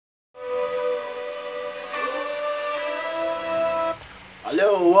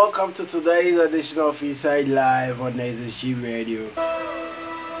Hello, welcome to today's edition of Eastside Live on NSG Radio.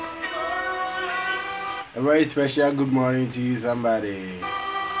 A very special good morning to you, somebody.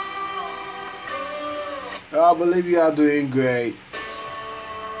 I believe you are doing great.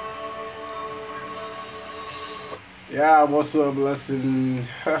 Yeah, I'm also a blessing.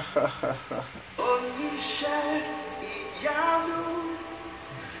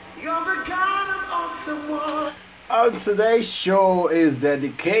 Today's show is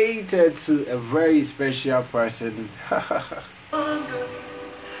dedicated to a very special person.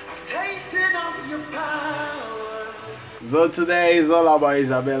 So today is all about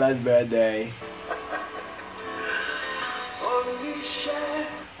Isabella's birthday.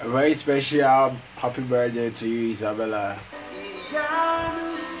 A very special happy birthday to you, Isabella.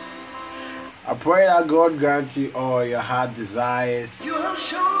 I pray that God grants you all your heart desires. You have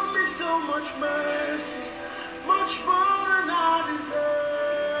shown me so much mercy, much more than I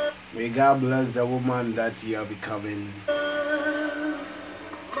deserve. May God bless the woman that you are becoming.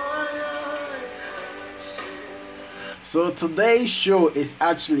 So today's show is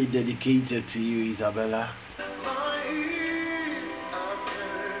actually dedicated to you, Isabella.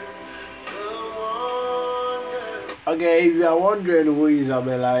 Okay, if you are wondering who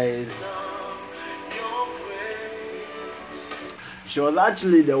Isabella is, she was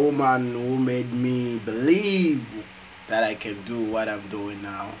actually the woman who made me believe that I can do what I'm doing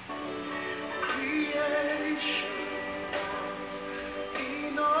now.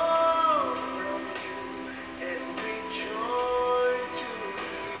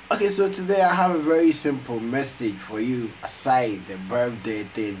 Okay, so today I have a very simple message for you aside the birthday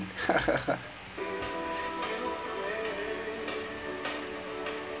thing.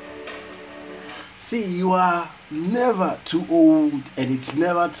 See, you are never too old and it's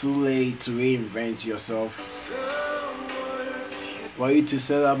never too late to reinvent yourself. For you to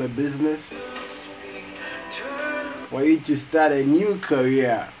set up a business, for you to start a new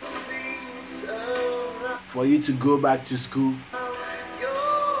career, for you to go back to school,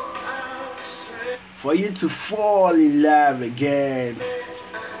 for you to fall in love again,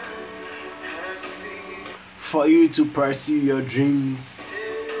 for you to pursue your dreams,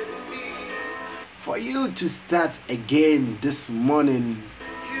 for you to start again this morning,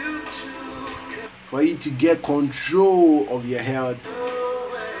 for you to get control of your health,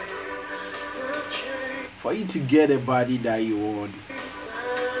 for you to get a body that you want,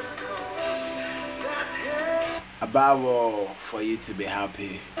 above all, for you to be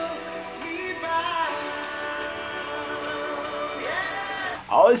happy.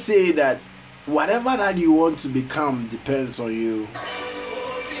 I always say that whatever that you want to become depends on you.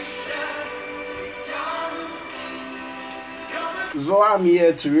 So I'm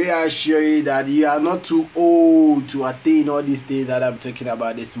here to reassure you that you are not too old to attain all these things that I'm talking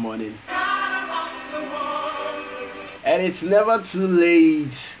about this morning. And it's never too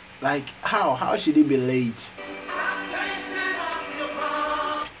late. Like, how should it be late?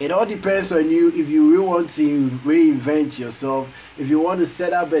 It all depends on you. If you really want to reinvent yourself, if you want to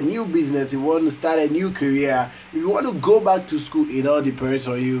set up a new business, if you want to start a new career, if you want to go back to school, it all depends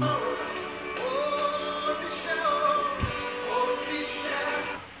on you.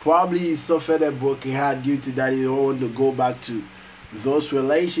 Probably you suffered a broken heart due to that you don't want to go back to those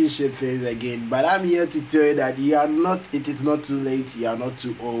relationship things again. But I'm here to tell you that it is not too late, you are not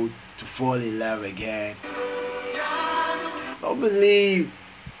too old to fall in love again. Don't believe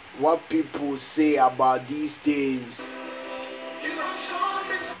what people say about these things.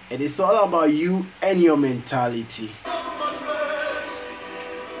 It is all about you and your mentality.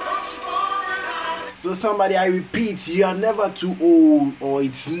 So somebody, I repeat, you are never too old or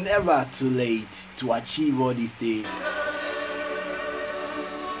it's never too late to achieve all these things.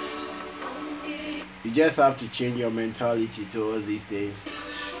 You just have to change your mentality towards these things.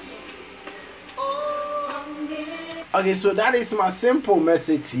 Okay, so that is my simple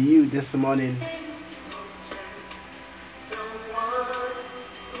message to you this morning.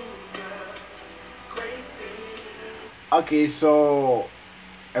 Okay, so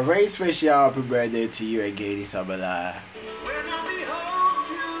a very special happy birthday to you again, Isabella.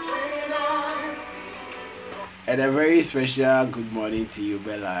 And a very special good morning to you,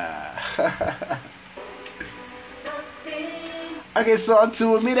 Bella. Okay, so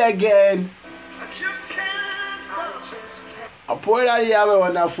until we meet again, I pray that you have a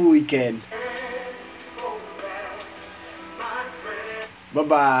wonderful weekend.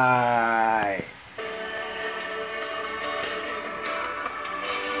 Bye-bye.